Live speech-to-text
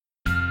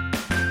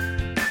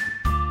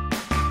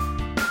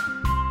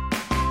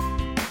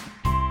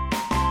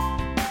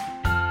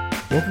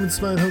Welcome to the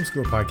Smiling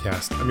Homeschooler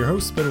Podcast. I'm your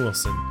host, Ben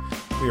Wilson.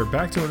 We are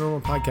back to our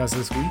normal podcast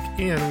this week,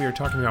 and we are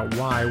talking about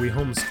why we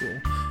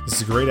homeschool. This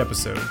is a great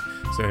episode,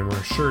 and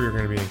we're sure you're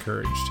going to be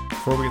encouraged.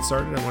 Before we get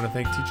started, I want to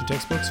thank Teaching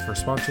Textbooks for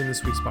sponsoring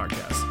this week's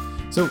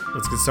podcast. So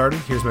let's get started.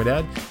 Here's my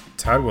dad,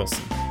 Todd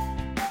Wilson.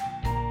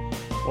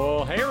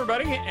 Well, hey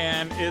everybody,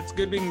 and it's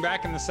good being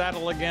back in the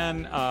saddle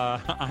again.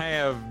 I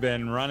have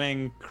been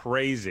running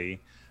crazy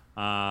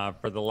for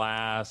the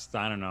last,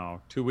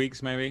 2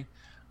 weeks maybe.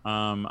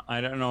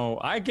 I don't know.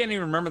 I can't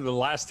even remember the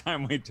last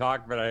time we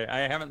talked, but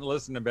I haven't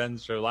listened to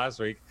Ben's show last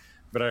week,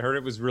 but I heard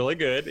it was really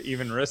good.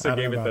 Even Rissa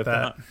gave it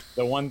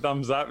the one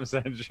thumbs up and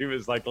said she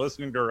was like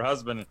listening to her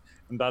husband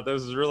and thought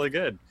this was really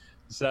good.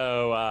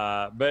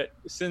 So, but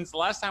since the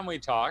last time we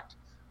talked,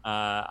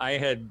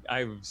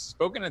 I've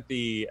spoken at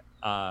the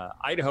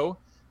Idaho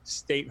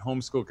State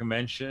Homeschool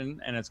Convention,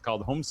 and it's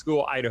called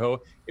Homeschool Idaho.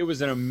 It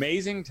was an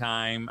amazing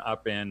time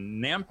up in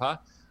Nampa,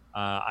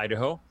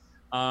 Idaho.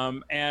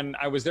 And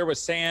I was there with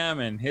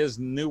Sam and his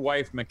new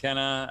wife,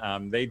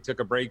 McKenna. They took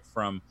a break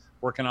from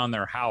working on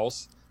their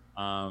house,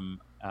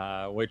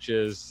 which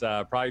is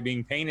probably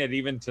being painted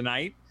even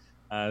tonight.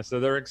 So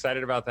they're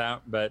excited about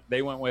that, but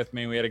they went with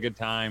me. We had a good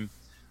time.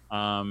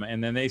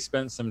 And then they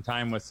spent some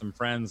time with some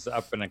friends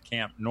up in a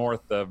camp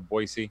north of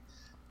Boise.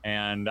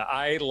 And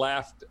I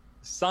left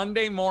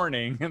Sunday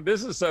morning.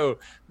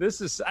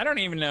 I don't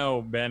even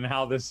know, Ben,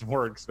 how this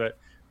works, but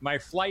my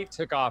flight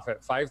took off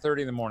at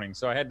 5:30 in the morning.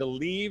 So I had to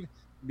leave.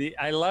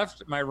 I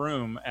left my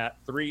room at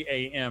 3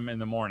 a.m. in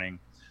the morning.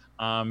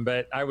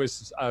 But I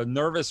was a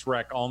nervous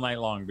wreck all night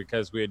long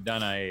because we had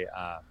done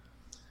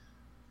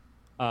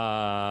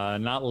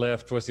not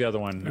Lyft. What's the other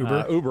one?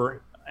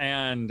 Uber.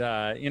 And,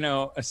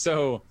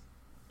 so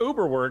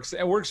Uber works.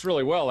 It works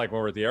really well. Like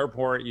when we're at the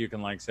airport, you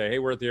can like say, hey,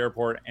 we're at the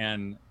airport,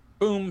 and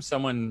boom,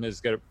 someone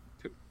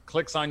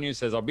clicks on you,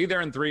 says, I'll be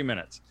there in 3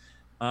 minutes.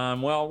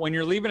 Well, when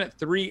you're leaving at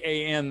 3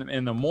 a.m.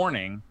 in the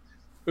morning,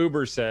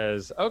 Uber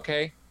says,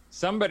 okay,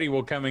 somebody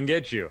will come and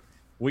get you.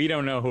 We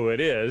don't know who it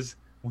is.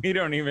 We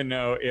don't even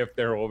know if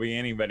there will be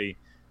anybody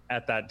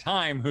at that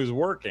time who's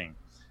working.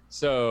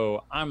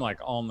 So I'm like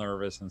all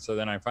nervous. And so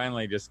then I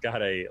finally just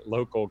got a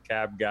local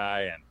cab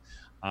guy,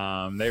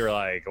 and they were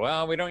like,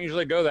 well, we don't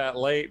usually go that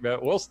late, but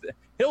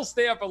he'll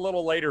stay up a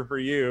little later for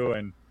you.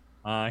 And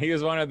he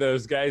was one of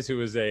those guys who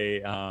was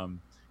a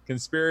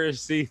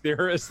conspiracy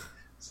theorist.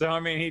 So, I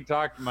mean, he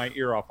talked my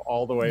ear off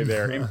all the way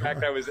there. In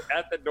fact, I was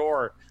at the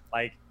door,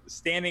 like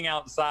standing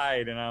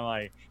outside, and I'm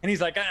like, and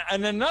he's like,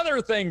 and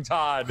another thing,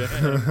 Todd.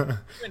 I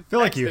feel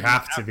like you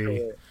have to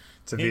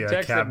be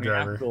a cab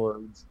driver.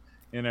 Afterwards,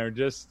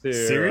 just to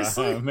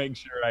Seriously? Make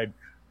sure I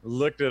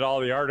looked at all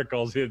the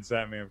articles he had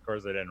sent me. Of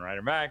course, I didn't write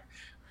them back.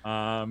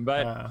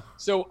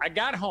 So I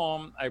got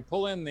home. I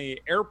pull in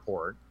the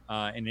airport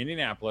in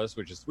Indianapolis,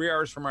 which is 3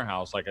 hours from our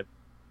house, like at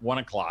 1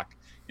 o'clock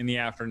in the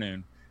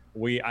afternoon.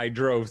 I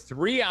drove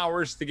 3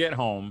 hours to get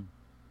home.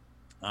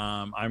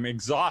 I'm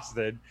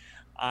exhausted.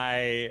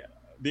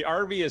 The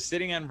RV is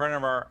sitting in front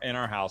of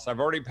our house. I've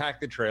already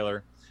packed the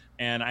trailer,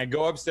 and I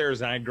go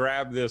upstairs and I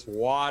grab this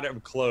wad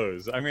of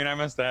clothes. I mean, I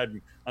must have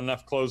had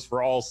enough clothes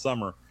for all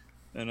summer.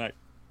 And I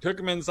took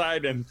them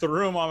inside and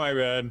threw them on my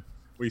bed.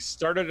 We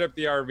started up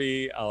the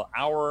RV an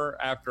hour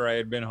after I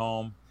had been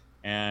home,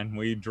 and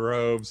we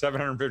drove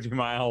 750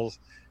 miles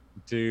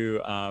to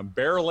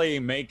barely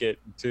make it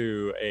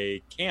to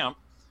a camp,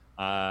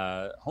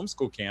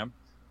 homeschool camp,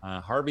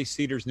 Harvey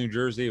Cedars, New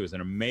Jersey. It was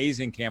an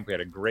amazing camp. We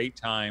had a great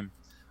time,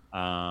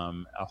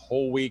 a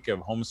whole week of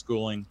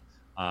homeschooling,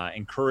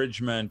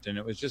 encouragement, and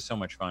it was just so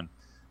much fun.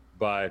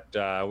 But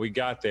we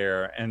got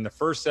there, and the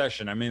first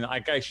session, I mean,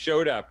 like I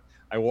showed up,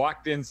 I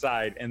walked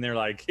inside, and they're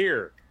like,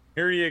 here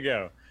you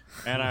go.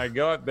 And I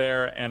go up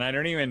there, and I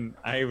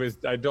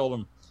told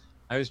them,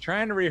 I was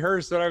trying to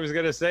rehearse what I was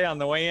going to say on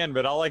the way in,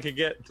 but all I could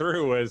get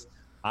through was,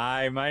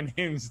 hi, my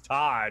name's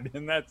Todd.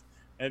 And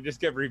it just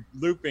kept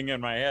looping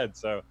in my head.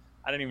 So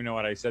I didn't even know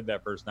what I said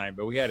that first night,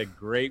 but we had a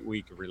great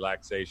week of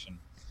relaxation.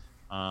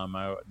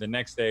 The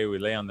next day we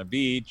lay on the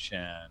beach,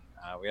 and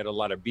we had a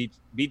lot of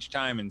beach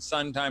time and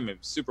sun time. It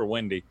was super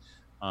windy.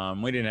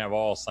 We didn't have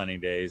all sunny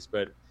days,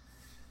 but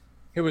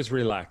it was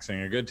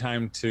relaxing. A good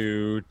time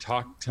to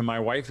talk to my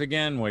wife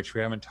again, which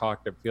we haven't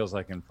talked, it feels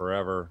like, in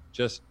forever,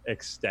 just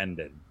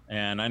extended.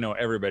 And I know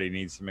everybody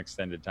needs some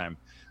extended time.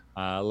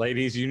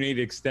 Ladies, you need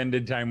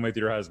extended time with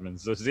your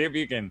husbands. So see if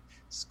you can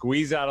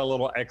squeeze out a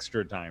little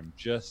extra time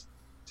just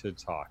to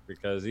talk,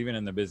 because even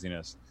in the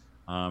busyness,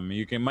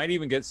 you might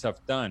even get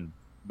stuff done,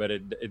 but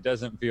it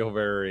doesn't feel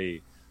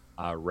very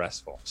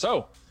restful.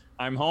 So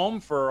I'm home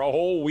for a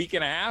whole week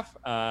and a half.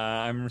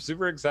 I'm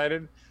super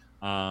excited.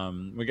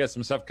 We got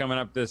some stuff coming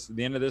up the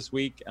end of this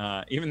week.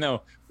 Even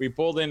though we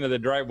pulled into the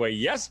driveway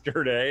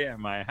yesterday at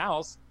my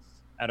house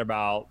at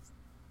about,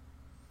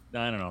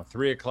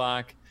 3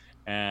 o'clock,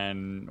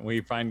 and we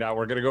find out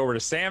we're going to go over to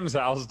Sam's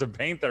house to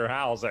paint their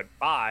house at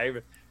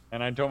 5.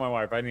 And I told my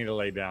wife, I need to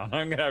lay down.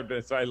 I'm going to have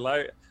to. So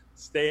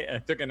I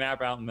took a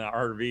nap out in the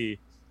RV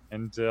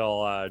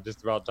until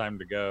just about time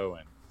to go.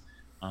 And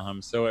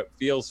So it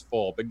feels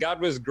full. But God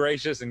was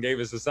gracious and gave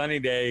us a sunny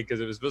day because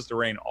it was supposed to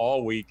rain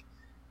all week.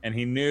 And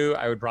he knew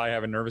I would probably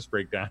have a nervous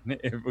breakdown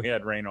if we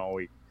had rain all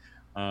week.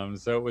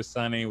 So it was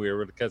sunny. We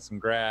were able to cut some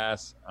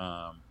grass.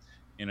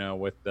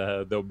 With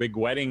the big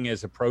wedding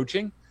is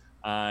approaching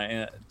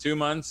in 2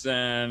 months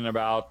and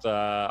about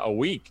a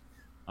week.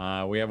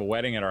 We have a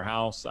wedding at our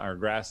house. Our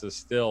grass is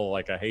still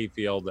like a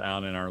hayfield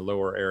out in our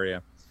lower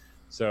area.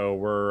 So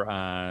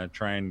we're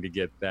trying to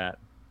get that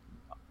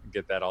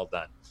all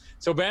done.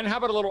 So Ben, how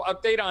about a little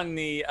update on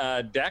the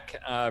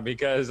deck?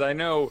 Because I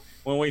know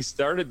when we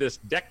started this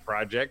deck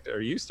project,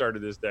 or you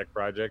started this deck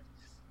project,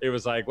 it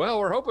was like, well,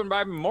 we're hoping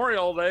by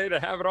Memorial Day to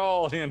have it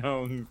all,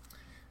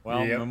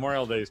 Well, yep.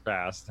 Memorial Day's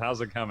passed. How's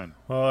it coming?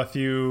 Well, if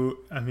you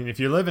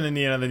live in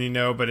Indiana, then you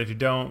know. But if you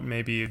don't,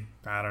 maybe,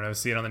 I don't know,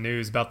 see it on the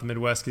news about the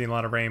Midwest getting a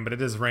lot of rain. But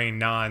it is rain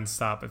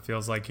nonstop, it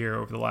feels like, here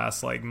over the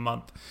last,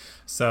 month.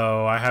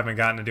 So I haven't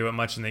gotten to do it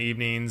much in the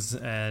evenings.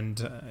 And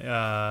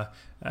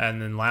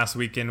then last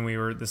weekend, we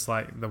were,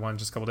 the one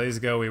just a couple days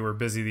ago, we were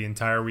busy the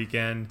entire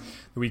weekend.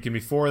 The weekend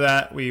before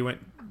that, we went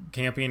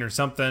camping or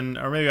something.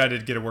 Or maybe I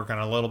did get to work on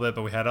it a little bit,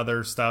 but we had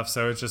other stuff.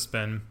 So it's just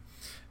been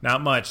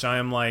not much. I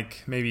am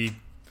maybe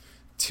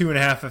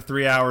 2.5 of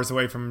 3 hours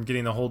away from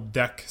getting the whole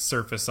deck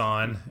surface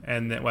on,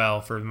 and then,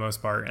 well, for the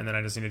most part, and then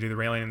I just need to do the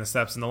railing and the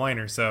steps and the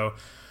liner. So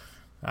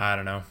I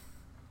don't know,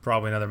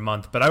 probably another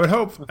month, but I would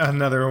hope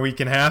another week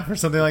and a half or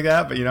something like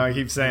that. But I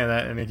keep saying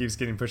that, and it keeps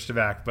getting pushed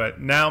back.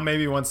 But now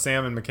maybe once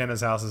Sam and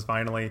McKenna's house is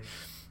finally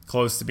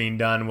close to being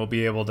done, I'll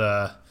be able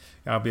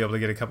to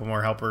get a couple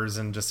more helpers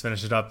and just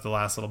finish it up the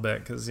last little bit,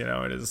 because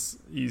it is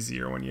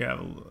easier when you have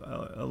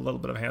a little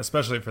bit of hand,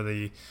 especially for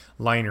the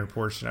liner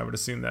portion. I would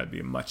assume that'd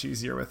be much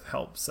easier with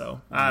help.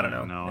 So I don't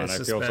know. No, and I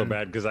feel so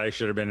bad because I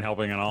should have been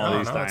helping on all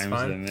these times,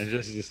 and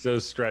it's just so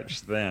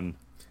stretched thin.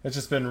 It's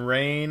just been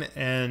rain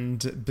and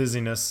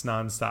busyness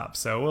nonstop.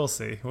 So we'll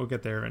see. We'll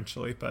get there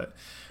eventually. But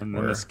the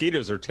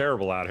mosquitoes are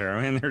terrible out here.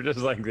 I mean, they're just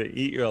like, they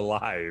eat you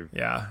alive.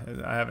 Yeah,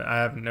 I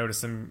haven't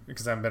noticed them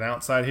because I haven't been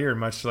outside here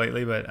much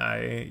lately. But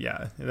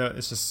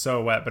it's just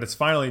so wet. But it's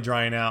finally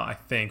drying out. I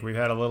think we've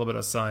had a little bit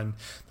of sun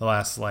the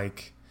last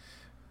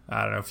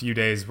a few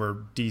days were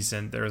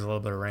decent. There was a little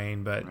bit of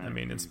rain, but right. I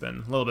mean, it's been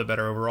a little bit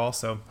better overall.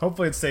 So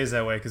hopefully it stays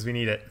that way because we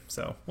need it.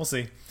 So we'll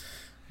see.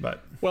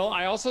 Well,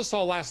 I also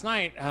saw last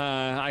night,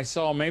 I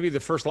saw maybe the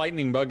first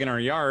lightning bug in our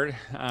yard.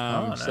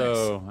 Nice.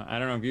 So I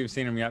don't know if you've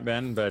seen them yet,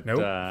 Ben, but nope.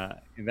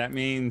 That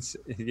means,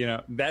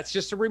 that's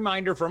just a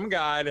reminder from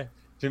God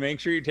to make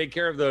sure you take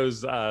care of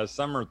those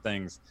summer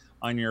things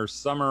on your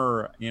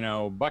summer,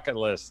 bucket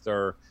list,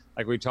 or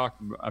like we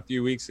talked a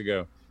few weeks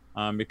ago,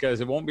 because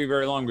it won't be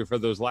very long before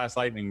those last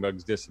lightning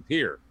bugs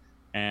disappear.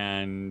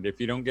 And if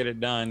you don't get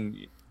it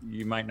done,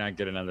 you might not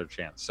get another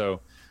chance. So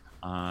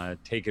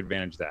take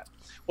advantage of that.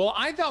 Well,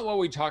 I thought what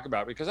we talk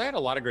about, because I had a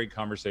lot of great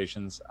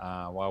conversations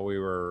while we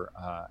were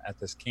at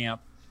this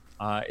camp.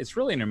 It's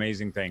really an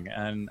amazing thing.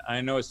 And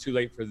I know it's too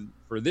late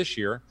for this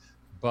year,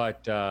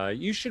 but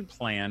you should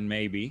plan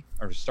maybe,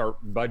 or start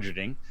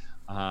budgeting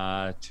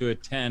to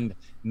attend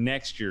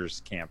next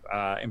year's camp.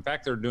 In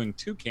fact, they're doing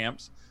 2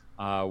 camps,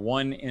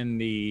 one in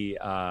the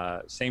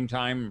same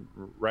time,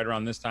 right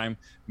around this time,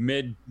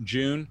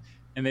 mid-June.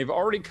 And they've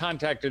already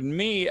contacted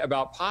me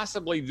about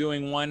possibly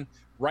doing one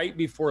right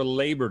before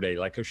Labor Day,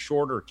 like a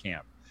shorter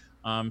camp.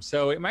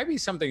 So it might be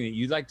something that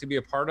you'd like to be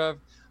a part of.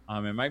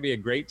 It might be a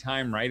great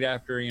time right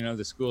after,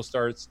 the school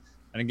starts.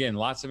 And again,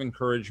 lots of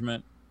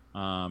encouragement,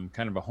 kind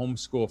of a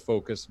homeschool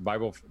focused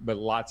Bible, but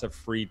lots of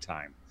free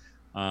time.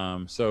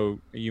 So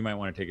you might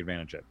want to take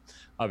advantage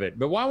of it.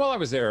 But while I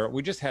was there,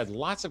 we just had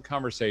lots of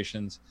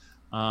conversations,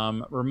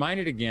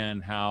 reminded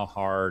again how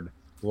hard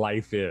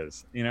life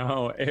is.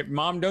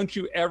 Mom, don't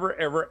you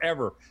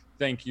ever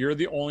think you're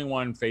the only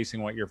one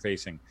facing what you're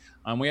facing.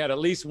 We had at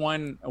least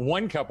one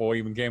couple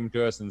even came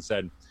to us and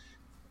said,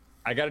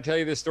 I got to tell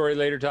you this story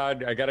later,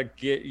 Todd. I got to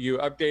get you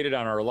updated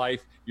on our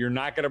life. You're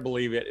not going to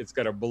believe it. It's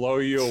going to blow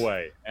you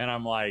away. And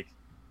I'm like,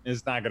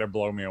 it's not going to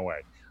blow me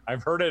away.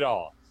 I've heard it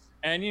all.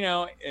 And,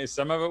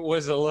 some of it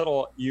was a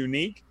little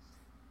unique,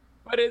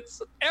 but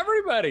it's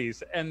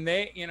everybody's. And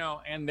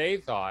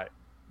they thought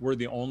we're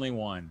the only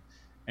one.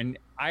 And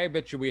I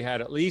bet you we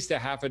had at least a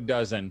half a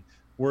dozen.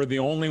 We're the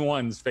only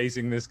ones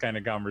facing this kind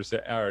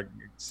of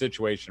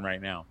situation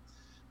right now.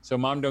 So,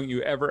 Mom, don't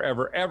you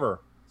ever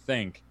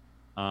think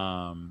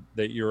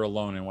that you're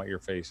alone in what you're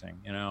facing.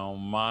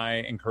 My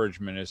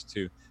encouragement is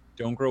to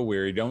don't grow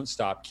weary, don't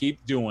stop,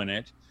 keep doing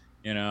it,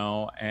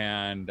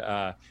 and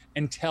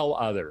tell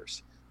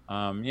others.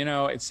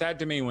 It's sad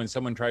to me when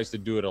someone tries to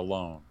do it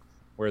alone,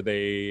 where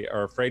they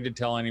are afraid to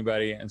tell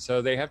anybody, and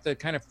so they have to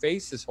kind of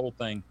face this whole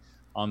thing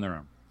on their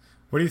own.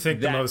 What do you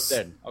think Go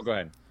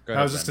ahead.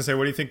 I was just gonna say,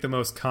 what do you think the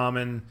most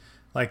common,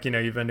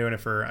 you've been doing it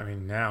for,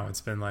 now it's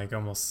been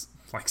almost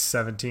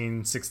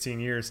 17, 16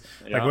 years.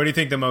 Yeah. What do you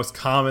think the most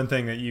common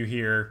thing that you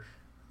hear,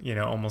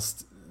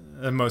 almost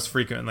most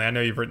frequently? I know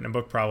you've written a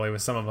book probably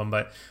with some of them,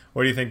 but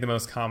what do you think the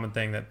most common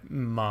thing that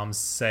moms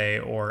say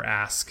or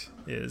ask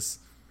is?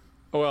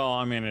 Well,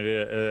 I mean,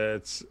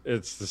 it's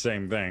the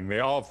same thing. They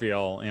all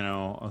feel,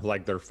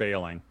 like they're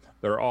failing.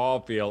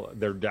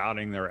 They're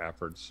doubting their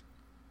efforts.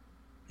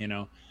 You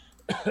know,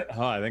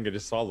 oh, I think I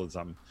just swallowed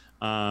something.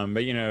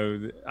 But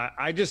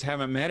I just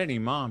haven't met any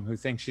mom who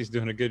thinks she's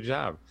doing a good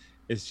job.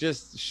 It's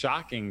just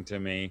shocking to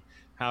me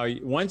how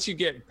once you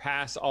get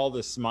past all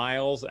the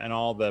smiles and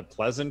all the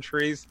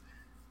pleasantries,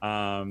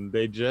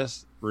 they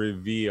just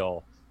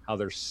reveal how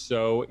they're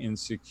so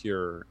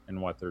insecure in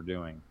what they're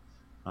doing.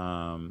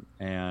 I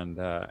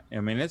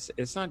mean,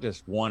 it's not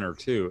just one or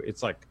two;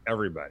 it's like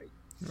everybody.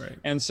 Right.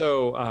 And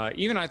so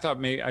even I thought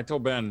maybe I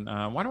told Ben,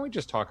 why don't we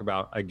just talk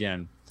about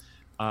again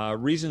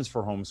reasons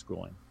for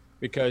homeschooling?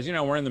 Because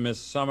we're in the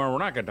midst of summer, we're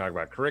not going to talk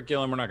about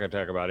curriculum, we're not going to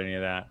talk about any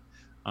of that,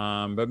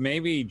 but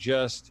maybe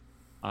just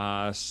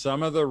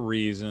some of the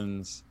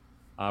reasons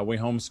we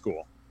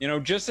homeschool.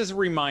 Just as a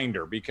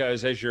reminder,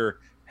 because as you're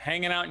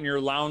hanging out in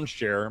your lounge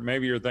chair,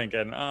 maybe you're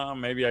thinking, oh,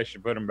 maybe I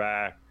should put them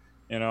back.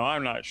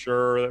 I'm not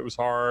sure. That was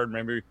hard.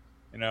 Maybe,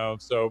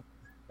 so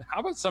how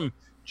about some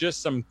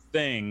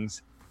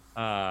things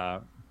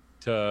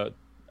to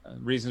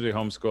reasons we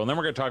homeschool. And then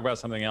we're going to talk about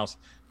something else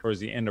towards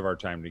the end of our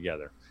time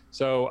together.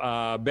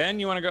 So, Ben,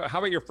 you want to go? How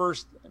about your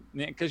first,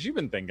 because you've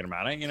been thinking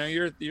about it,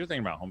 you're thinking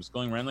about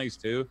homeschooling, Renly's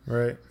too.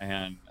 Right.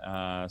 And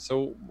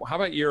so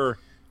how about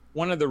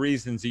one of the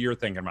reasons that you're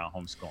thinking about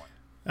homeschooling?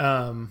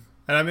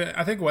 And I mean,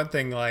 I think one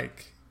thing,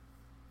 like,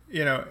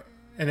 in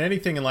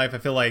anything in life, I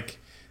feel like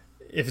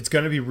if it's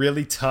going to be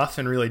really tough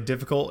and really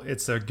difficult,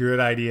 it's a good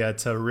idea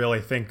to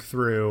really think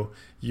through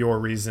your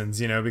reasons,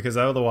 because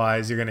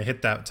otherwise you're going to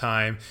hit that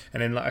time.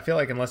 And then I feel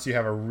like unless you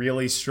have a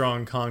really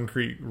strong,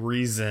 concrete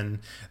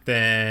reason,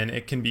 then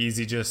it can be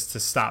easy just to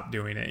stop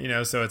doing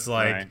it, So it's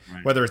like, right.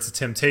 Whether it's a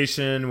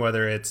temptation,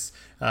 whether it's,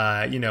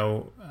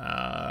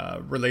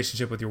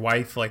 relationship with your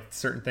wife, like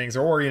certain things,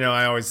 or,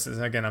 I always,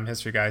 again, I'm a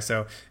history guy.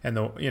 So, and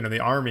the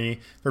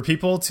army, for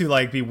people to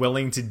like be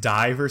willing to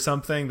die for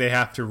something, they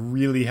have to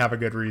really have a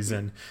good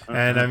reason.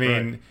 And I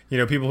mean,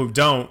 right. People who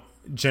don't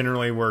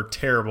generally were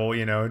terrible,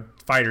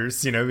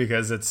 fighters,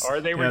 because it's,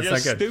 or they were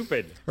just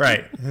stupid.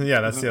 Right.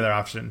 Yeah. That's the other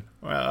option.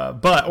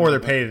 Or they're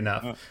paid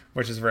enough,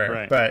 which is rare.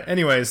 Right. But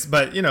anyways,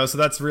 so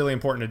that's really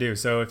important to do.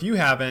 So if you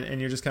haven't,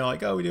 and you're just kind of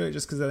like, oh, we do it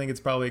just because I think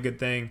it's probably a good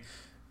thing.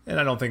 And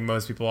I don't think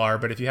most people are,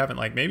 but if you haven't,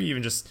 like, maybe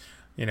even just,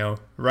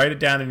 write it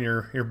down in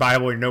your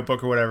Bible, your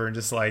notebook or whatever, and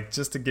just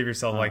to give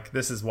yourself like,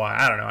 this is why.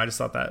 I don't know. I just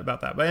thought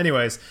about that. But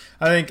anyways,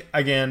 I think,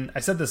 again,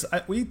 I said this,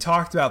 we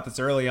talked about this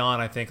early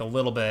on, I think a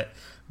little bit,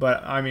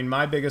 but I mean,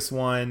 my biggest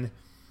one,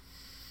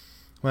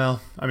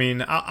 well, I mean,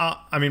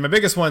 my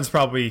biggest one's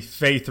probably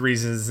faith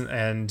reasons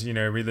and,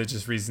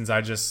 religious reasons.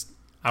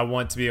 I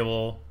want to be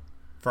able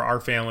for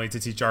our family to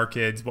teach our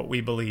kids what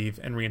we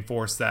believe and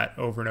reinforce that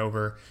over and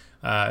over.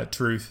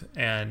 Truth,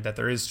 and that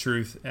there is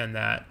truth, and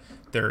that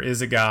there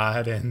is a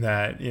God, and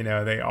that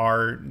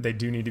they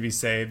do need to be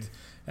saved,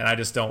 and I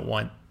just don't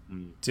want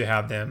to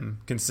have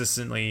them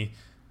consistently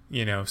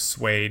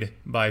swayed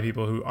by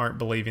people who aren't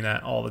believing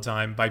that all the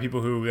time, by people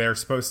who they're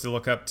supposed to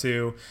look up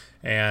to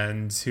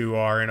and who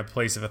are in a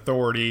place of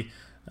authority.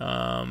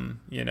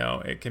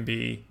 It can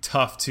be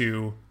tough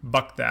to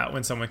buck that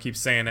when someone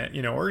keeps saying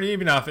it, or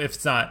even if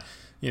it's not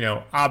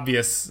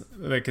obvious,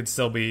 it could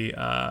still be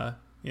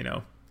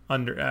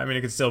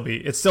it could still be,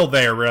 it's still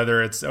there,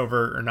 whether it's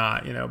over or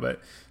not,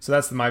 but so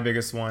that's my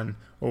biggest one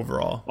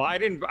overall. Well,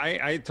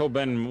 I told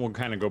Ben we'll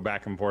kind of go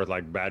back and forth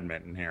like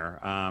badminton here.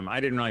 I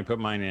didn't really put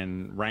mine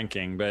in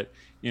ranking, but,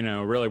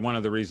 really one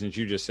of the reasons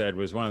you just said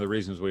was one of the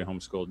reasons we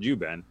homeschooled you,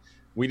 Ben.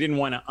 We didn't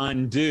want to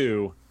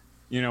undo,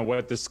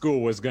 what the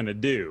school was going to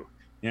do,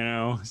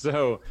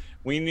 so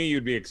we knew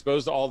you'd be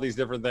exposed to all these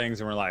different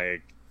things. And we're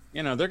like,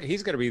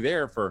 he's going to be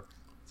there for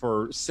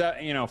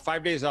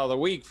 5 days out of the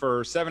week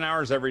for 7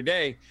 hours every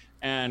day.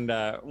 And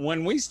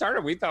when we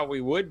started, we thought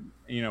we would,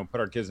 put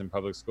our kids in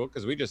public school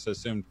because we just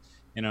assumed,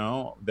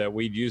 that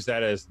we'd use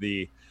that as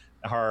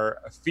our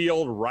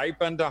field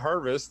ripe unto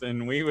harvest,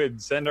 and we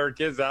would send our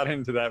kids out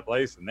into that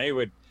place,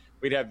 and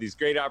we'd have these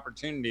great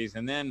opportunities.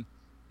 And then,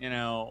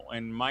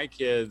 when my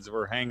kids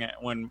were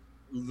when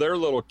their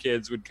little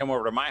kids would come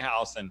over to my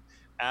house and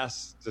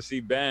ask to see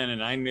Ben,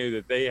 and I knew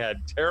that they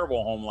had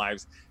terrible home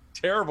lives,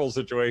 terrible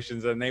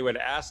situations, and they would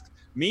ask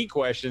me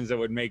questions that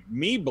would make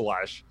me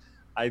blush.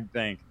 I'd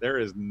think there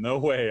is no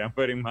way I'm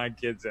putting my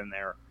kids in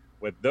there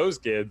with those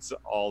kids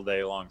all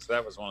day long. So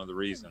that was one of the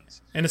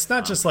reasons. And it's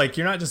not just like,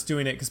 you're not just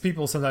doing it because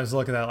people sometimes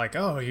look at that like,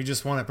 oh, you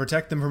just want to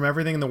protect them from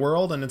everything in the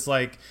world. And it's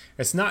like,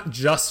 it's not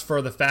just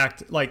for the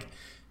fact, like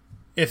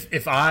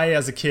if I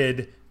as a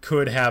kid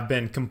could have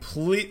been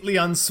completely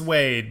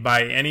unswayed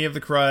by any of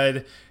the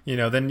crud,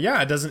 then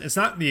yeah, it's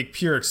not the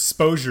pure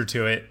exposure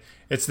to it.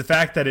 It's the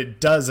fact that it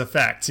does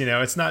affect,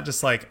 it's not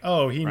just like,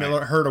 oh, he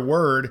heard a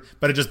word,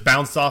 but it just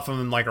bounced off of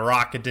him like a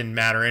rock. It didn't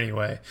matter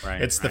anyway.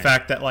 It's the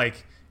fact that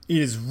like, it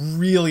is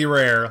really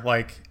rare.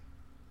 Like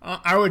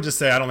I would just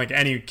say, I don't think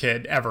any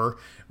kid ever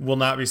will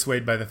not be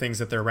swayed by the things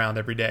that they're around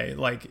every day.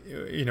 Like,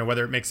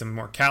 whether it makes them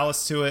more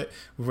callous to it,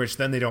 which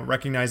then they don't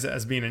recognize it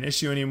as being an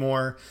issue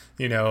anymore,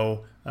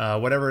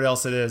 whatever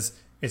else it is,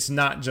 it's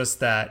not just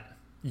that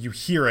you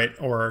hear it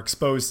or are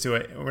exposed to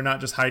it. We're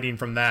not just hiding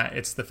from that.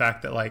 It's the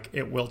fact that like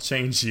it will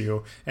change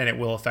you and it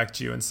will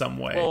affect you in some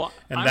way. Well,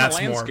 and I'm that's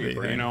a more of landscaper,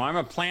 the thing. I'm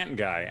a plant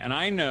guy, and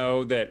I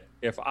know that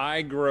if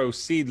I grow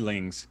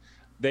seedlings,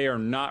 they are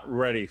not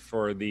ready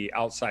for the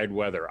outside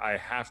weather. I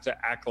have to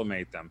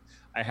acclimate them.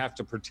 I have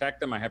to protect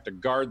them. I have to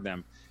guard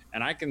them.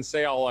 And I can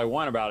say all I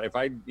want about it. If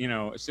I,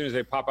 as soon as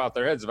they pop out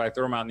their heads, if I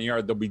throw them out in the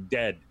yard, they'll be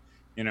dead.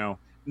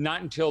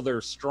 Not until they're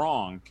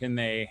strong can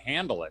they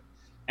handle it.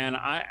 And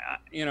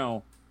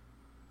I'm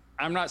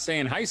not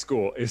saying high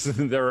school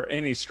isn't there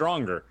any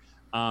stronger,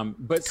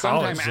 but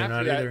sometime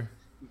after that, either.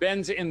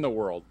 Ben's in the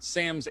world,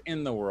 Sam's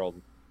in the world.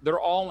 They're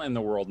all in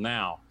the world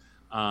now.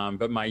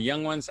 But my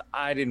young ones,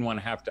 I didn't want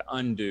to have to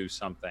undo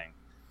something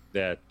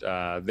that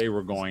they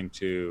were going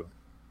to.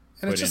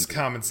 And it's just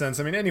common sense.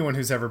 I mean, anyone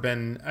who's ever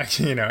been,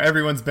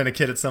 everyone's been a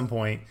kid at some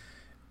point.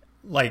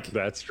 Like,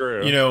 that's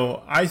true.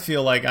 I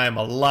feel like I'm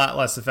a lot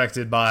less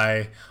affected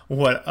by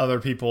what other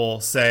people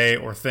say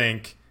or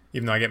think,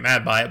 even though I get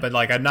mad by it. But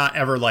like, I'm not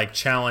ever like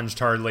challenged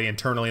hardly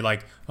internally,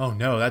 like, oh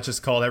no, that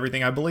just called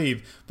everything I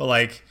believe. But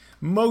like,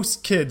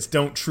 most kids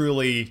don't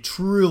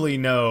truly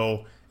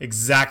know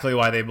exactly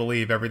why they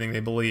believe everything they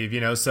believe,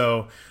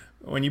 So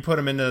when you put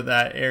them into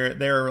that area,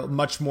 they're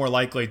much more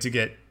likely to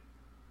get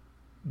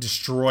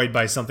destroyed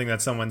by something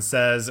that someone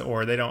says,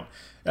 or they don't.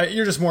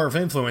 You're just more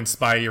influenced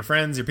by your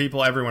friends, your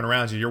people, everyone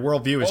around you. Your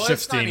worldview is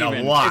shifting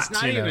a lot.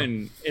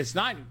 It's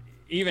not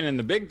even in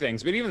the big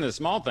things, but even the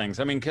small things.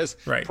 I mean, because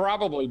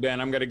probably, Ben,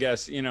 I'm going to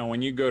guess,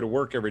 when you go to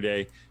work every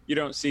day, you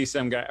don't see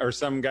some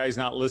guy's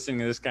not listening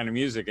to this kind of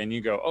music, and you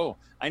go, oh,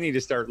 I need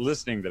to start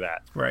listening to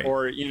that. Right.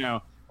 Or,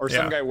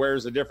 some guy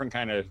wears a different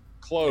kind of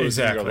clothes.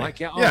 Exactly. And you go,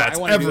 like, I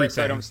want to do that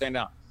so I don't stand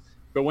out.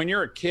 But when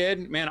you're a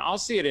kid, man, I'll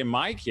see it in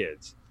my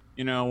kids.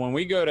 When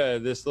we go to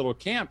this little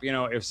camp,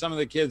 if some of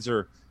the kids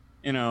are,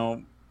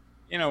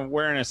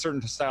 wearing a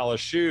certain style of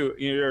shoe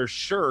or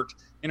shirt,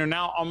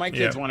 now all my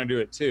kids want to do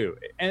it too.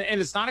 And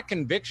it's not a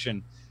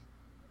conviction,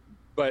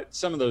 but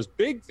some of those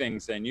big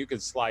things then you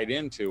could slide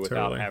into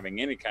without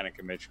having any kind of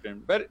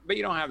conviction. But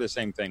you don't have the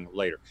same thing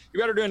later. You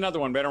better do another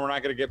one, Ben, or we're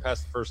not going to get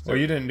past the first two. Well,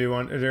 you didn't do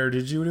one. Or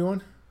did you do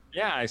one?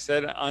 Yeah, I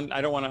said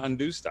I don't want to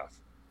undo stuff.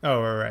 Oh,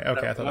 right.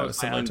 Okay, I thought that was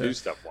similar to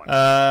stuff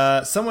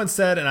one. Someone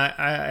said, and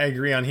I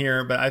agree on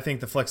here, but I think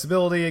the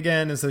flexibility,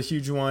 again, is a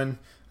huge one.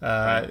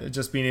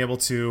 Just being able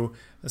to,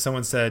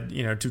 someone said,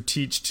 to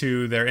teach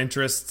to their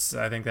interests.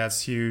 I think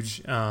that's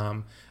huge.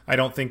 I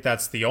don't think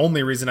that's the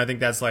only reason. I think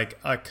that's like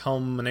a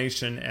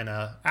culmination and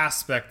a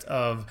aspect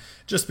of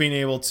just being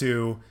able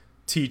to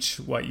teach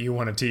what you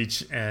want to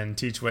teach and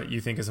teach what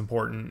you think is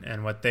important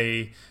and what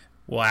they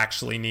will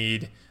actually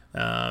need.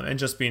 And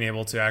just being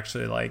able to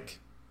actually like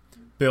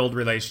build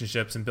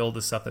relationships and build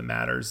the stuff that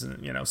matters.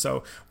 And,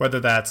 so whether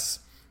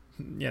that's,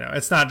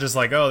 it's not just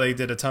like, oh, they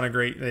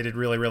did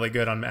really, really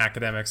good on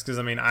academics. Because,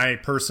 I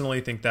personally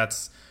think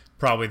that's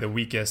probably the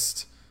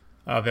weakest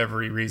of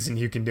every reason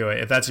you can do it.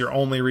 If that's your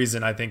only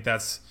reason, I think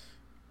that's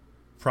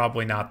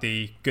probably not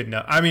the good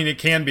enough. It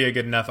can be a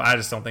good enough. I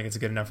just don't think it's a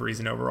good enough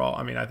reason overall.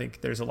 I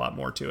think there's a lot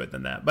more to it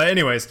than that. But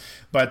anyways,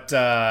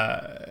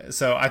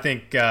 so I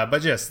think,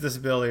 but yes, this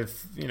ability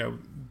of,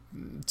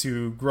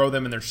 to grow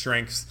them in their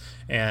strengths.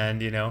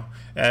 And,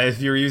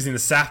 if you're using the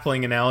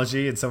sapling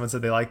analogy and someone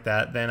said they like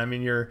that, then,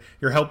 you're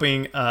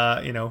helping,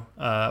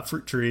 a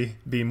fruit tree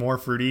be more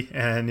fruity,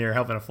 and you're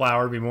helping a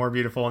flower be more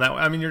beautiful. And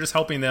that, you're just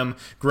helping them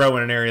grow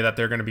in an area that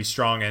they're going to be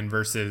strong in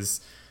versus,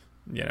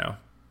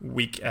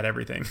 weak at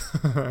everything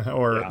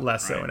or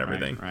less so in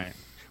everything. Right.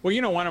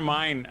 Well, one of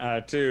mine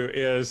too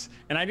is,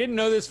 and I didn't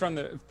know this from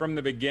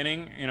the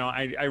beginning,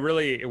 I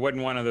really, it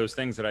wasn't one of those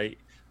things that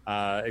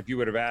if you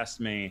would have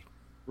asked me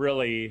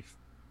really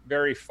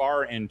very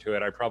far into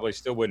it, I probably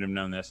still wouldn't have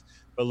known this.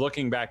 But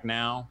looking back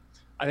now,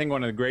 I think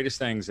one of the greatest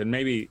things, and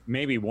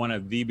maybe one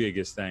of the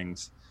biggest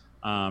things,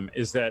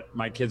 is that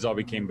my kids all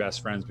became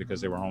best friends because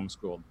they were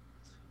homeschooled.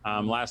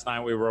 Last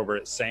night we were over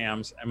at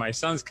Sam's, and my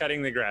son's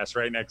cutting the grass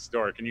right next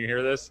door. Can you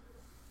hear this?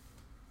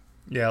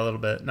 Yeah, a little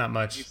bit, not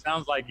much. He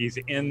sounds like he's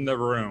in the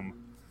room.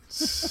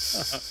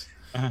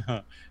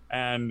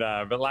 And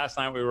but last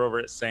night we were over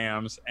at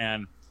Sam's,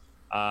 and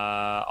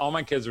all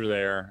my kids were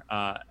there,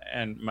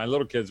 and my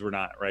little kids were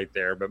not right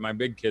there, but my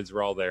big kids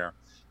were all there.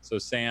 So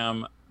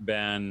Sam,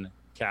 Ben,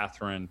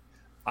 Catherine,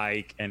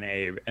 Ike, and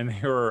Abe, and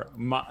they were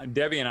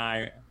Debbie and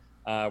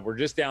I were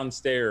just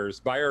downstairs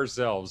by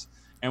ourselves,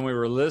 and we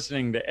were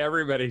listening to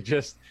everybody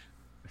just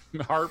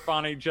harp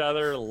on each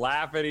other,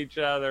 laugh at each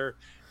other,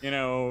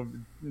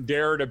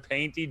 dare to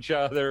paint each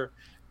other,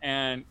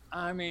 and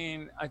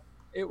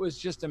it was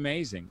just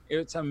amazing.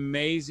 It's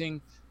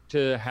amazing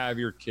to have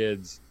your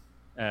kids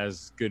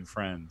as good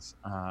friends,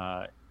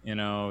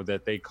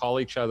 that they call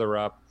each other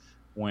up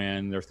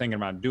when they're thinking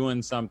about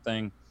doing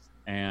something,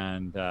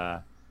 and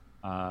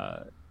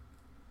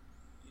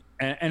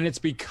it's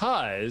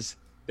because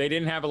they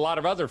didn't have a lot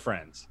of other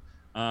friends.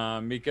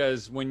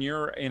 Because when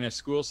you're in a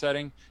school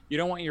setting, you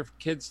don't want your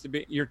kids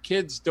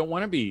don't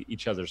want to be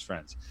each other's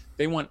friends.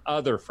 They want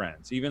other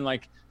friends. Even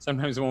like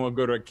sometimes when we'll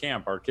go to a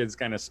camp, our kids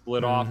kind of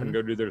split off and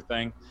go do their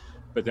thing,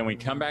 but then we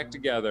come back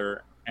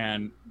together,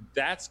 and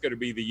that's going to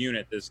be the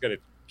unit that's going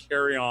to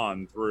carry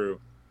on through.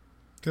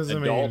 Because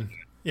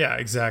yeah,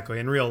 exactly.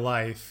 In real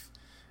life,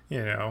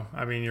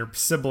 your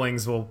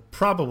siblings will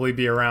probably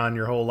be around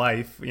your whole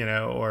life,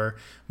 or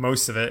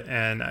most of it.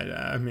 And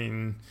I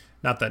mean,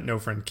 not that no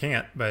friend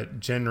can't,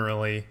 but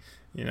generally,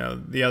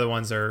 the other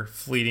ones are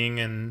fleeting.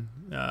 And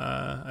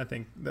I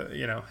think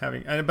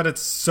but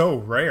it's so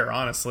rare,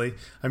 honestly.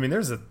 I mean,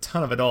 there's a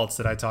ton of adults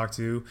that I talk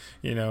to,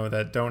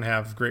 that don't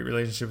have great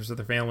relationships with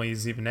their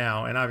families even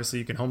now. And obviously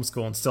you can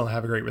homeschool and still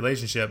have a great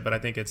relationship, but I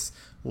think it's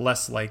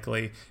less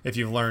likely if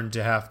you've learned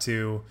to have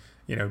to,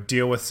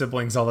 deal with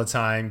siblings all the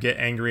time, get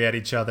angry at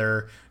each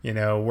other,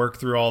 work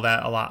through all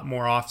that a lot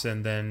more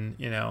often than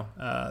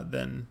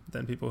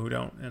people who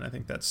don't. And I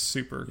think that's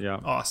super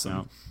awesome.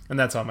 Yeah. And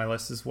that's on my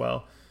list as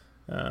well.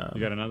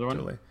 You got another one?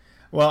 Totally.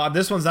 Well,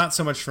 this one's not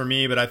so much for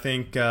me, but I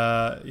think,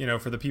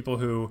 for the people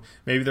who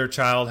maybe their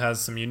child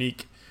has some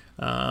unique,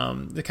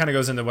 it kind of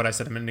goes into what I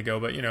said a minute ago,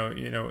 but,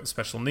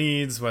 special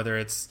needs, whether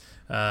it's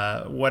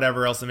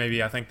whatever else it may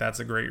be, I think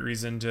that's a great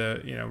reason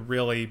to,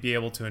 really be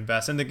able to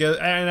invest. And it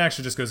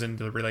actually just goes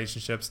into the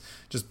relationships,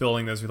 just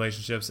building those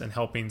relationships and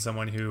helping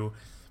someone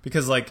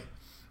because like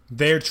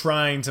they're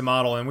trying to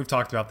model, and we've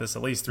talked about this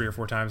at least 3 or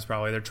 4 times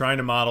probably, they're trying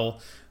to model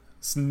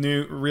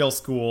new real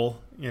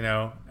school,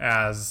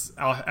 as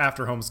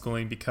after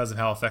homeschooling because of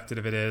how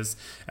effective it is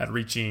at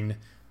reaching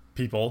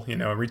people,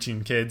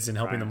 reaching kids and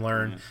helping them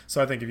learn.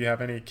 So I think if you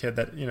have any kid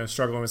that,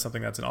 struggling with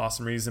something, that's an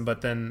awesome reason.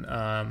 But then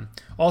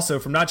also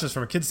from not just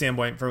from a kid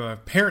standpoint, from a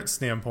parent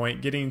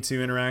standpoint, getting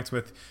to interact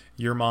with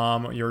your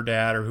mom, your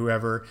dad, or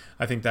whoever,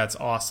 I think that's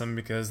awesome,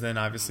 because then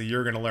obviously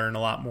you're going to learn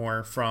a lot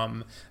more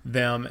from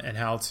them and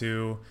how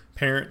to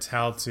parent,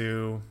 how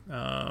to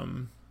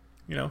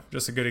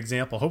just a good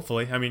example,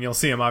 hopefully. I mean, you'll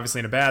see them obviously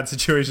in bad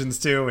situations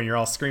too, and you're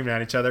all screaming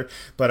at each other,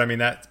 but I mean,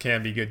 that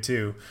can be good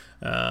too.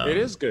 It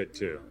is good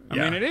too. I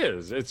mean, it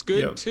is. It's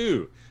good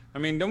too. I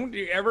mean, don't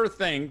you ever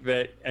think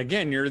that,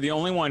 again, you're the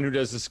only one who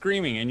does the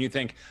screaming, and you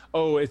think,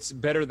 oh, it's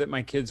better that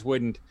my kids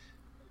wouldn't,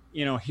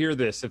 hear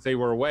this if they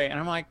were away. And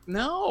I'm like,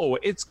 no,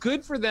 it's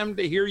good for them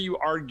to hear you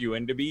argue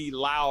and to be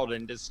loud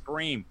and to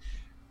scream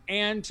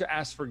and to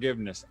ask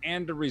forgiveness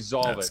and to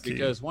resolve it.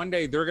 Because one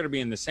day they're going to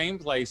be in the same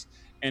place.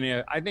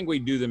 And I think we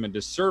do them a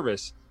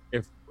disservice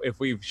if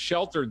we've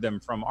sheltered them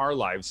from our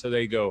lives. So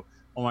they go,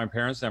 well, my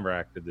parents never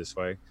acted this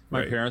way.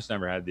 My parents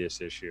never had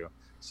this issue.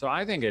 So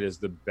I think it is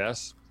the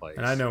best place.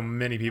 And I know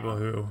many people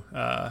who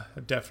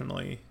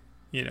definitely,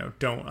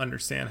 don't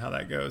understand how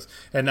that goes.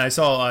 And I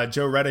saw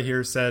Joe Retta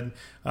here said,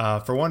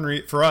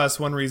 for us,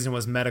 one reason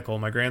was medical.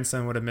 My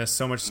grandson would have missed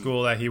so much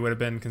school that he would have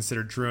been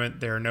considered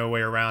truant. There are no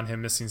way around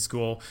him missing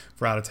school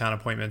for out-of-town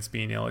appointments,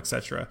 being ill,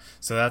 etc.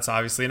 So that's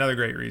obviously another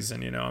great reason.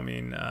 That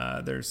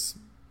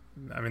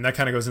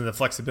kind of goes into the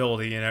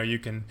flexibility. You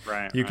can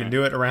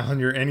do it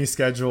around any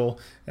schedule.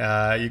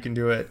 You can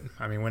do it,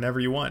 whenever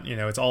you want.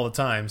 It's all the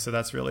time. So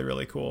that's really,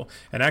 really cool.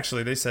 And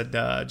actually, they said,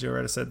 Joe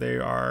Retta said they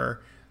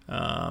are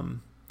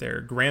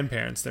their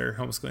grandparents. They're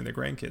homeschooling their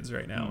grandkids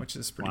right now, which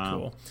is pretty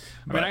cool.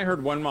 I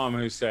heard one mom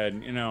who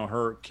said,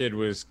 her kid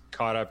was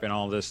caught up in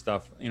all this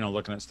stuff,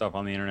 looking at stuff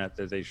on the internet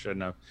that they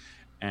shouldn't have.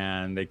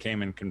 And they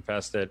came and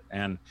confessed it.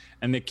 And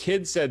the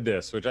kid said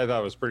this, which I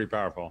thought was pretty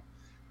powerful.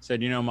 Said,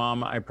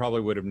 Mom, I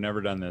probably would have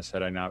never done this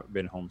had I not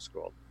been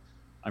homeschooled.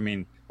 I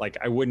mean, like,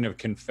 I wouldn't have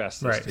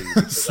confessed this to you,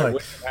 because I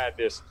wouldn't have had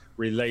this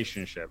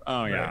relationship.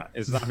 Oh, yeah.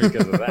 It's not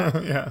because of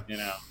that,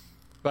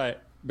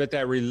 But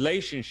that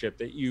relationship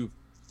that you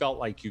felt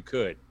like you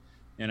could,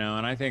 and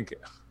I think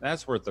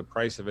that's worth the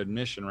price of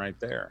admission right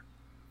there.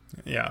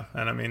 Yeah.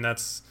 And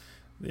there's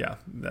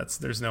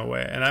no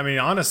way. And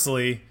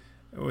honestly,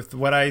 with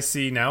what I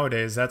see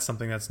nowadays, that's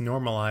something that's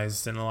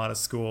normalized in a lot of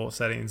school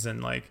settings,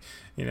 and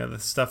the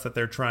stuff that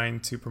they're trying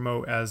to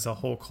promote as a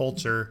whole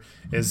culture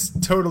is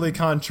totally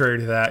contrary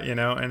to that,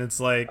 and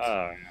it's like,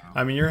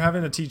 you're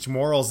having to teach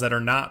morals that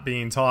are not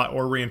being taught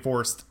or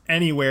reinforced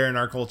anywhere in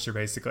our culture,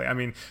 basically.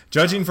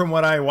 Judging from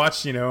what I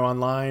watch,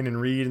 online and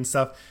read and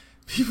stuff,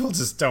 people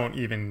just don't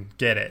even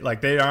get it.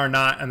 Like, they are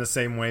not on the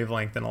same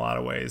wavelength in a lot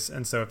of ways.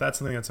 And so if that's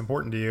something that's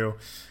important to you,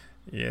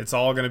 it's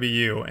all going to be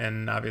you.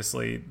 And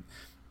obviously,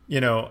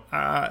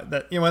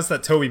 what's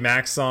that Toby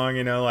Mac song,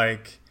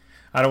 like,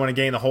 I don't want to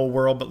gain the whole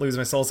world but lose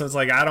my soul. So it's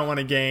like, I don't want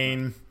to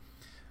gain,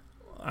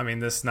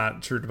 this is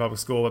not true to public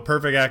school, but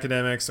perfect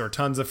academics or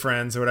tons of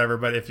friends or whatever.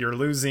 But if you're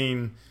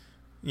losing,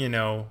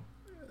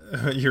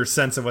 your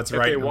sense of what's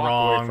right and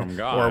wrong,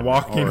 or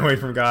walking away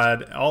from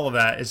God, all of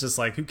that, it's just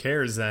like, who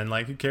cares then?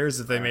 Like, who cares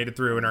if they made it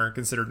through and are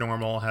considered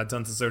normal, had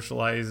tons of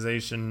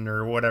socialization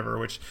or whatever,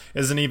 which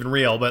isn't even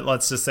real, but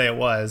let's just say it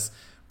was.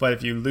 But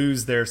if you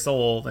lose their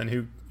soul, then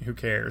who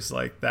cares?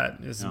 Like, that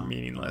is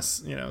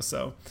meaningless,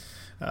 so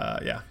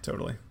yeah,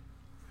 totally.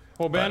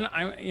 Well, Ben,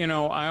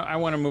 I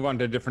want to move on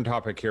to a different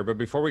topic here, but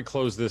before we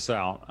close this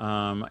out,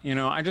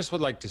 I just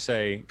would like to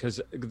say, because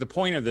the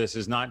point of this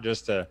is not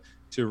just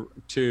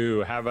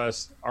to have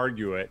us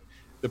argue it.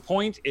 The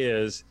point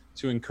is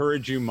to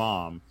encourage you,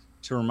 Mom,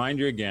 to remind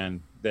you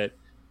again that,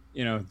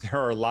 there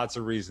are lots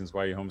of reasons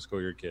why you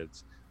homeschool your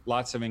kids.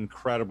 Lots of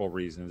incredible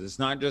reasons. It's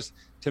not just,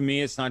 to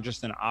me, it's not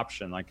just an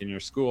option like in your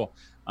school.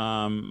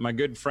 My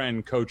good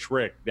friend, Coach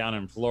Rick, down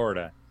in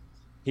Florida,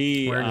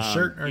 he wearing a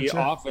shirt, aren't you?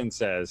 Often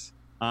says,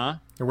 huh?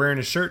 You're wearing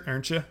a shirt,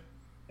 aren't you?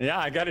 Yeah,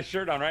 I got a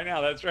shirt on right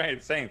now. That's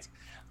right, Saints.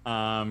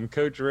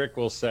 Coach Rick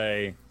will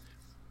say,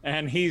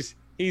 and he's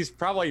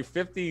probably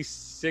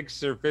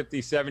 56 or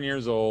 57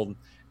 years old,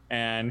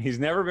 and he's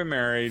never been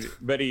married,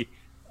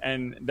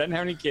 and doesn't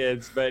have any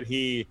kids, but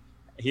he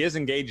is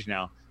engaged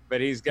now. But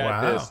he's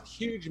got this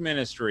huge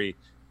ministry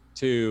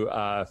to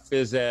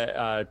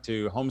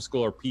to homeschool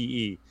or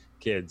PE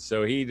kids.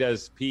 So he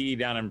does PE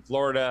down in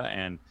Florida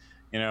and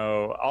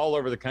all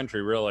over the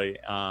country, really.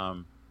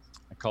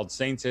 Called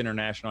Saints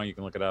International. You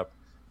can look it up.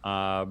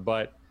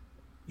 But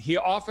he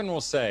often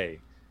will say,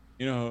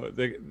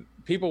 the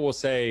people will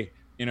say,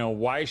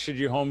 why should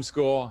you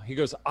homeschool? He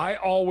goes, I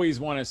always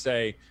want to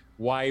say,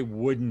 why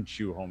wouldn't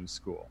you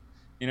homeschool?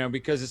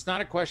 Because it's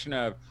not a question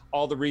of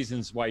all the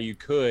reasons why you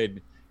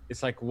could.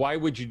 It's like, why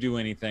would you do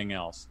anything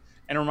else?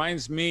 And it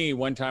reminds me,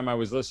 one time I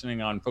was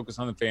listening on Focus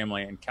on the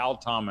Family, and Cal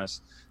Thomas,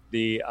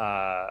 the,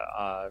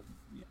 I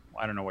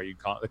don't know what you'd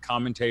call it, the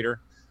commentator,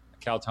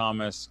 Cal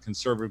Thomas,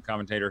 conservative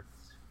commentator,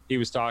 he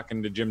was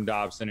talking to Jim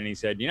Dobson, and he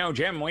said,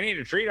 Jim, we need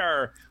to treat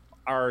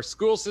our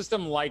school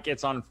system like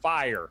it's on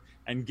fire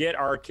and get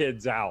our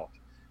kids out.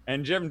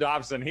 And Jim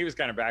Dobson, he was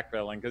kind of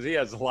backpedaling because he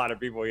has a lot of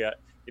people yet.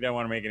 He don't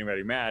want to make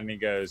anybody mad. And he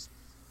goes,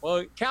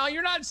 well, Cal,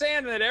 you're not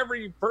saying that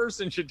every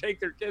person should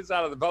take their kids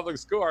out of the public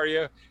school, are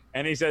you?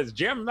 And he says,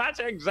 Jim, that's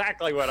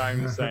exactly what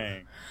I'm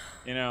saying.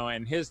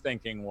 And his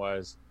thinking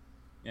was,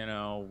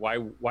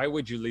 why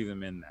would you leave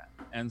them in that?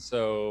 And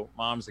so,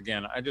 moms,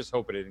 again, I just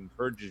hope it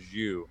encourages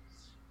you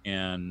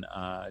in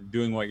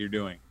doing what you're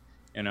doing,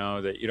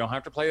 that you don't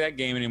have to play that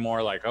game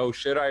anymore. Like, oh,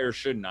 should I or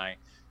shouldn't I?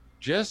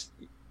 Just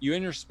you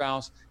and your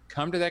spouse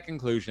come to that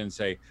conclusion and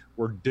say,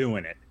 we're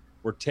doing it.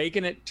 We're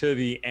taking it to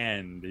the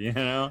end,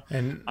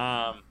 And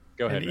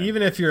go ahead. And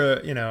even if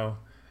you're,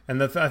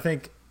 I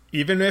think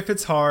even if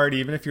it's hard,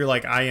 even if you're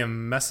like, I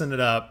am messing it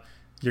up,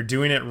 you're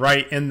doing it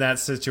right in that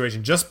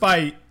situation. Just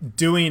by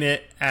doing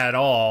it at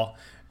all,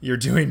 you're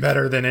doing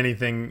better than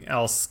anything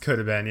else could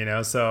have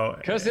been, So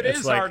because it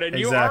is hard, and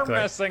exactly. You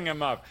are messing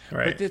them up.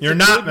 Right? You're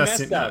not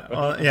messing up.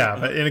 Yeah,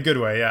 but in a good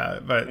way.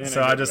 Yeah, but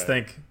so I just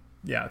think,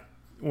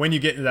 when you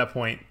get to that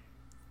point,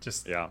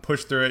 just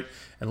push through it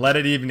and let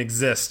it even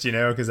exist,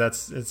 because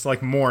it's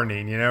like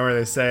mourning, where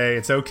they say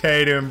it's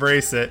okay to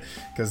embrace it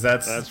because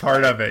that's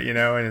part of it,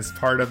 and it's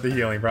part of the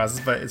healing process,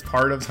 but it's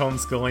part of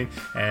homeschooling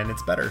and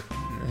it's better.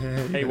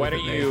 Hey, why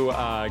don't you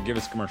give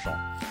us a commercial?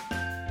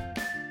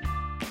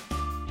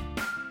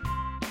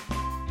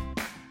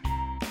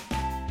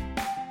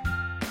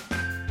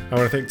 I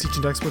want to thank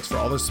Teaching Textbooks for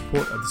all their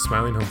support of the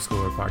Smiling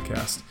Homeschooler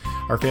podcast.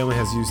 Our family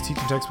has used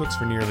Teaching Textbooks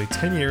for nearly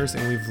 10 years,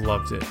 and we've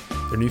loved it.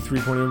 Their new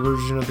 3.0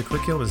 version of the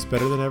curriculum is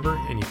better than ever,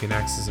 and you can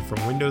access it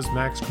from Windows,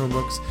 Macs,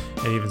 Chromebooks,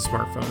 and even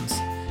smartphones.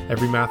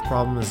 Every math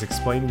problem is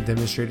explained and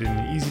demonstrated in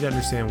an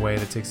easy-to-understand way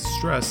that takes the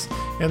stress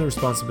and the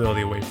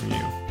responsibility away from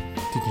you.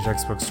 Teaching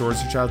Textbooks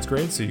stores your child's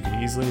grades so you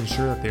can easily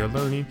ensure that they are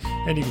learning,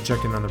 and you can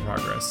check in on their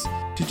progress.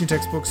 Teaching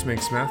Textbooks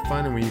makes math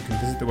fun, and you can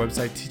visit the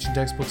website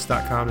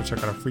teachingtextbooks.com to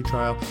check out a free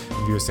trial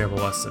and view a sample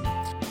lesson.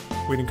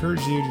 We'd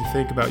encourage you to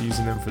think about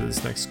using them for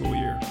this next school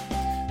year.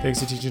 Thanks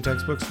to Teaching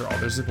Textbooks for all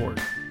their support.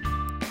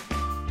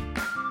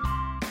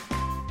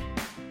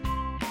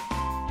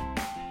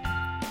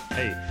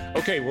 Hey,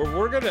 okay,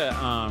 we're going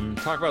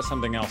to talk about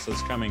something else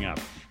that's coming up.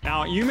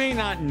 Now, you may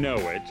not know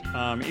it,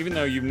 even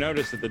though you've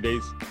noticed that the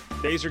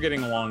days are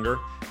getting longer,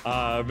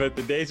 but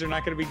the days are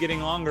not going to be getting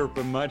longer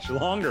for much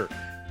longer,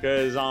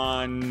 because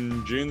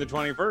on June the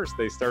 21st,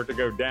 they start to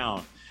go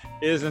down.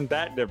 Isn't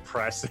that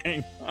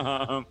depressing?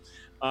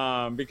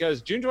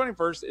 Because June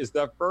 21st is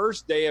the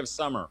first day of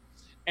summer.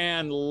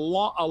 And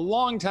a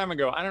long time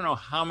ago, I don't know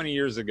how many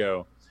years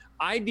ago,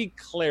 I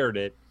declared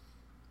it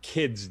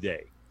Kids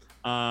Day.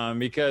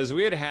 Because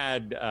we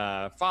had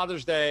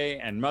Father's Day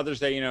and Mother's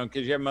Day,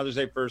 because you have Mother's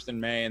Day first in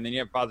May, and then you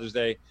have Father's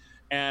Day.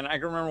 And I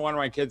can remember one of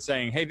my kids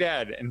saying, hey,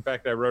 Dad, in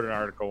fact, I wrote an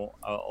article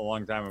a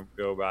long time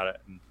ago about it.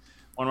 And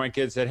one of my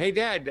kids said, hey,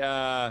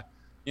 Dad,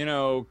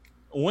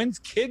 when's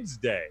Kids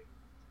Day?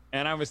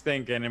 And I was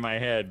thinking in my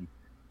head,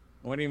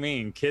 what do you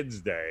mean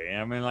Kids Day?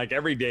 I mean, like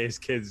every day is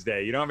Kids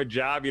Day. You don't have a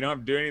job. You don't have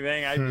to do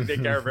anything. I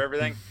take care of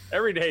everything.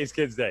 Every day is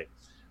Kids Day.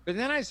 But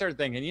then I started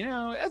thinking,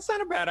 that's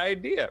not a bad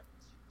idea.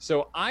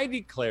 So I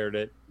declared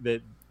it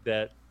that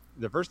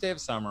the first day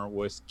of summer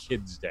was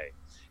Kids Day.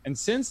 And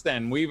since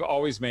then, we've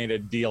always made a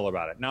deal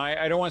about it. Now,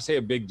 I don't want to say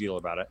a big deal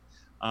about it.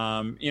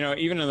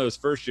 Even in those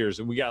first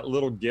years, we got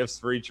little gifts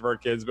for each of our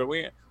kids, but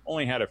we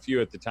only had a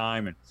few at the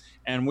time.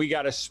 And we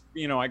got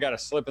I got a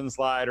slip and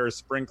slide or a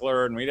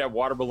sprinkler, and we'd have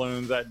water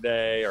balloons that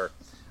day.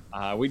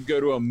 we'd go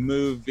to a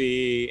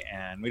movie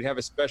and we'd have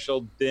a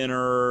special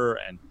dinner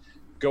and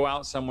go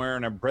out somewhere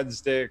and have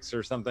breadsticks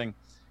or something.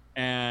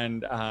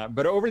 And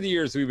but over the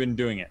years, we've been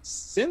doing it.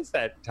 Since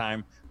that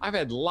time, I've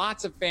had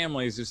lots of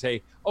families who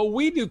say, oh,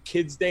 we do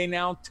Kids Day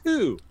now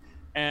too.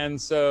 And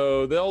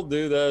so they'll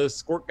do the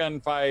squirt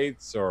gun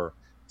fights or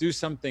do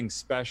something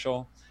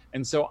special.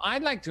 And so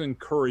I'd like to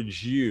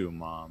encourage you,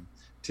 Mom,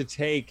 to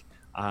take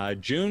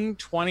June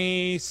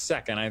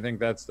 22nd. I think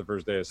that's the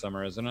first day of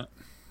summer, isn't it?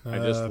 I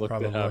just looked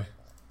probably. It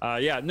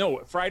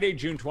up. Friday,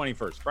 June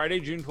 21st. Friday,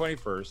 June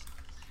 21st,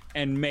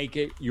 and make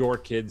it your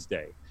Kids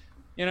Day.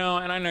 And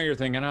I know you're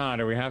thinking,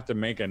 do we have to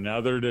make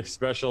another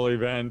special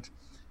event?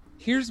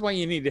 Here's why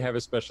you need to have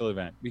a special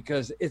event,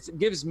 because it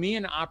gives me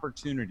an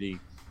opportunity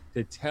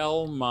to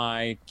tell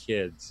my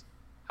kids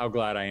how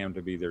glad I am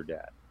to be their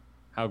dad,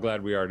 how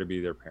glad we are to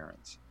be their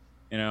parents.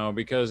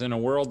 Because in a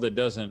world that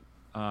doesn't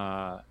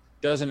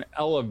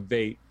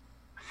elevate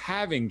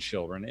having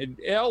children, it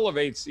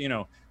elevates,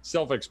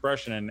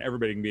 self-expression, and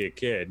everybody can be a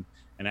kid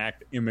and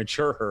act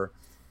immature,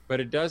 but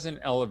it doesn't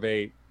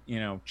elevate,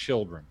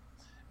 children.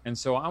 And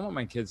so I want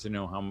my kids to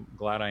know how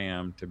glad I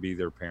am to be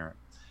their parent.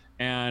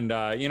 And,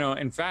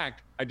 in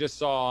fact, I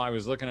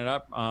was looking it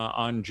up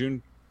on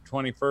June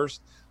 21st.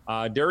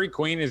 Dairy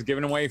Queen is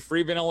giving away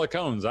free vanilla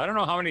cones. I don't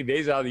know how many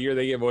days out of the year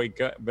they give away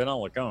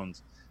vanilla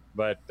cones,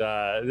 but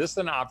this is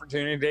an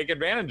opportunity to take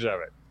advantage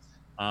of it.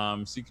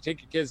 So you can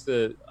take your kids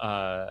to,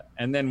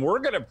 and then we're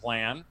going to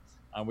plan.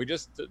 We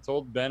just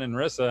told Ben and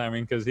Rissa,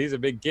 because he's a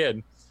big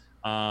kid,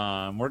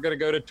 we're going to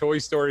go to Toy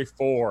Story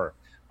 4.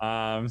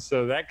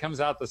 So that comes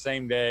out the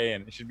same day,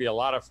 and it should be a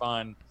lot of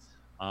fun.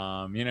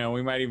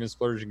 We might even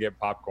splurge and get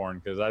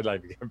popcorn, because I'd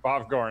like to get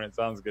popcorn. It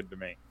sounds good to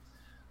me.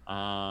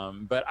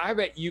 But I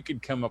bet you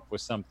could come up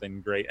with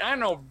something great. I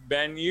know,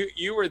 Ben,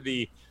 you were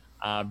the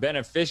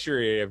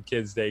beneficiary of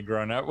Kids Day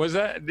growing up.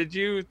 Did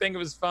you think it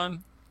was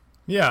fun?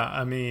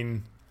 Yeah,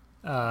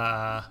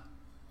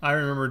 I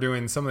remember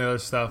doing some of the other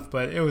stuff,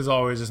 but it was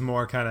always just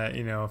more kind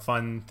of, a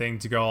fun thing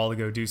to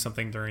go do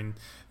something during,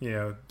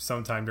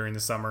 sometime during the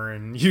summer.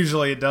 And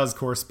usually it does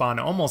correspond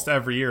almost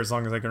every year, as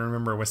long as I can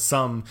remember, with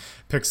some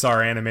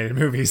Pixar animated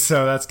movies.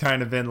 So that's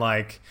kind of been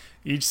like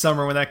each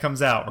summer when that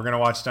comes out, we're going to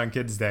watch it on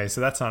Kids Day.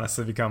 So that's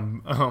honestly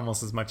become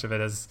almost as much of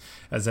it as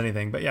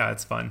anything. But yeah,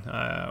 it's fun.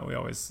 We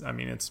always,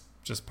 it's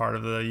just part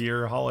of the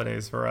year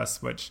holidays for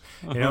us, which,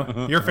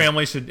 your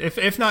family should,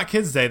 if not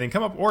Kids Day, then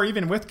come up, or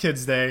even with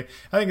Kids Day.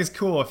 I think it's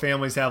cool if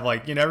families have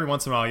every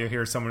once in a while you'll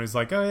hear someone who's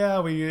like, oh yeah,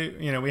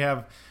 we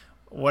have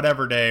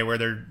whatever day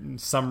where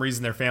some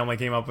reason their family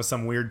came up with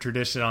some weird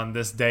tradition on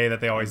this day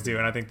that they always do.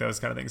 And I think those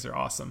kind of things are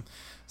awesome.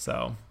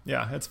 So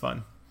yeah, it's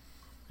fun.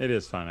 It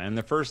is fun. And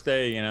the first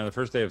day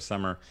of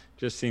summer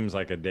just seems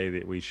like a day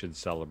that we should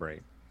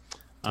celebrate.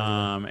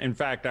 In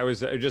fact, I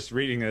was just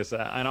reading this,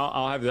 and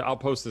I'll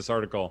post this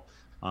article,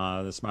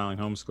 the Smiling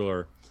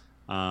Homeschooler.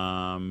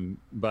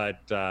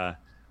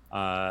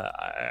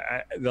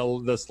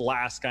 This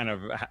last kind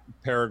of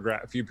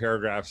few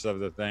paragraphs of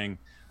the thing,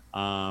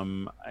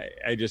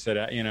 I just said,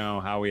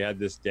 how we had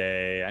this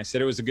day. I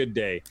said it was a good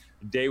day,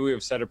 a day we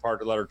have set apart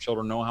to let our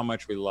children know how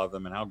much we love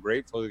them and how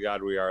grateful to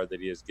God we are that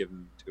He has given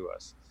them to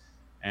us.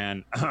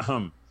 And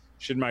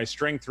should my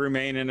strength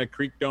remain and a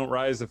creek don't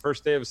rise, the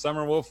first day of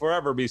summer will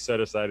forever be set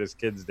aside as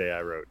Kids Day,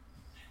 I wrote.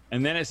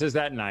 And then it says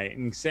that night,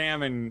 and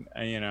Sam and,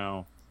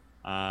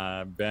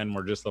 Ben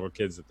were just little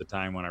kids at the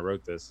time when I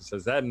wrote this. It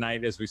says, that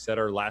night as we said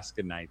our last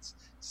good nights,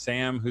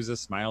 Sam, who's the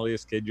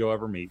smiliest kid you'll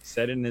ever meet,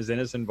 said in his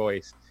innocent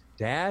voice,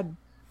 Dad?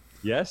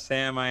 Yes,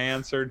 Sam, I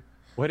answered.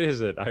 What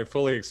is it? I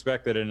fully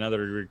expected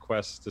another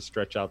request to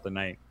stretch out the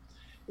night.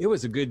 It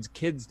was a good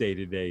Kids Day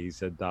today, he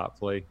said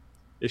thoughtfully.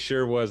 It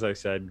sure was, I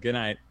said. Good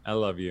night. I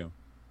love you.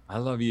 I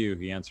love you,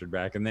 he answered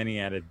back. And then he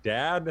added,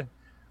 Dad?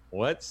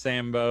 What,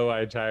 Sambo?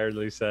 I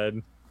tiredly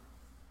said.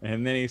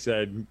 And then he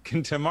said,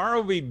 can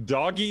tomorrow be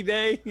Doggy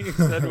Day? He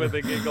said with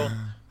a giggle.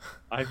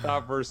 I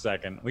thought for a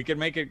second, we could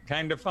make it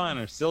kind of fun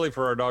or silly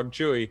for our dog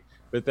Chewy.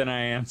 But then I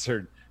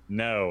answered,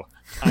 no,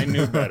 I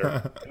knew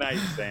better. Good night,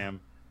 Sam.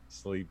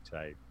 Sleep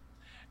tight.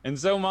 And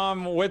so,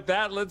 Mom, with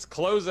that, let's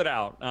close it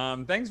out.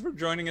 Thanks for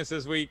joining us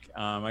this week.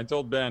 I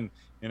told Ben,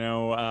 in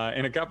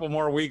a couple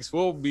more weeks,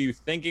 we'll be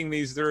thinking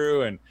these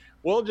through, and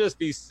I'll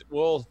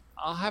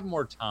have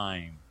more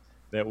time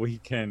that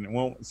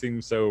won't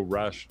seem so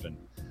rushed. And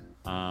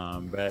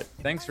but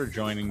thanks for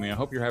joining me. I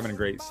hope you're having a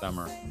great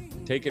summer.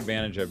 Take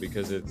advantage of it,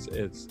 because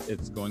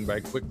it's going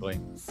by quickly.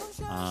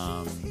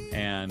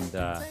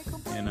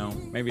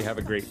 Maybe have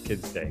a great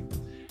Kids Day.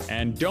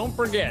 And don't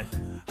forget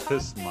to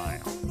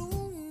smile.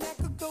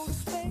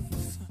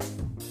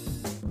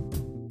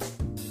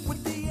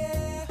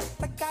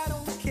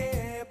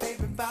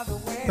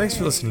 Thanks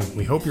for listening.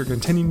 We hope you're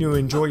continuing to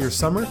enjoy your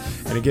summer.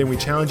 And again, we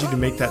challenge you to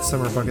make that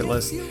summer bucket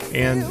list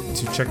and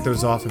to check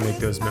those off and make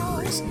those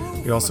memories.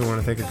 We also want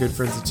to thank our good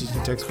friends at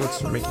Teaching Textbooks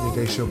for making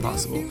today's show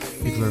possible. You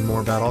can learn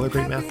more about all the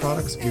great math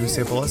products, view a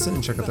sample lesson,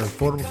 and check out their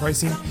affordable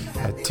pricing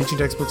at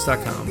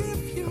teachingtextbooks.com.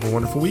 Have a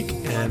wonderful week,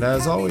 and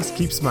as always,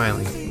 keep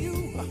smiling.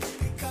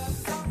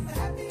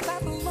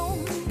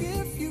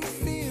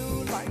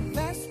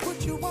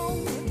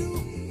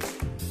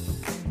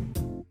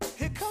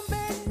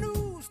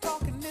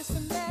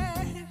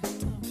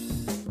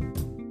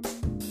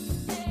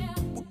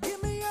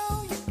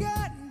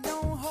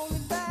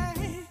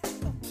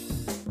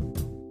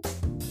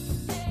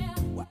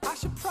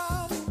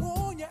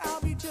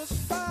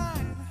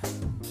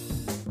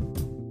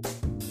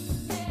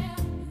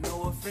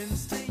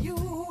 Wednesday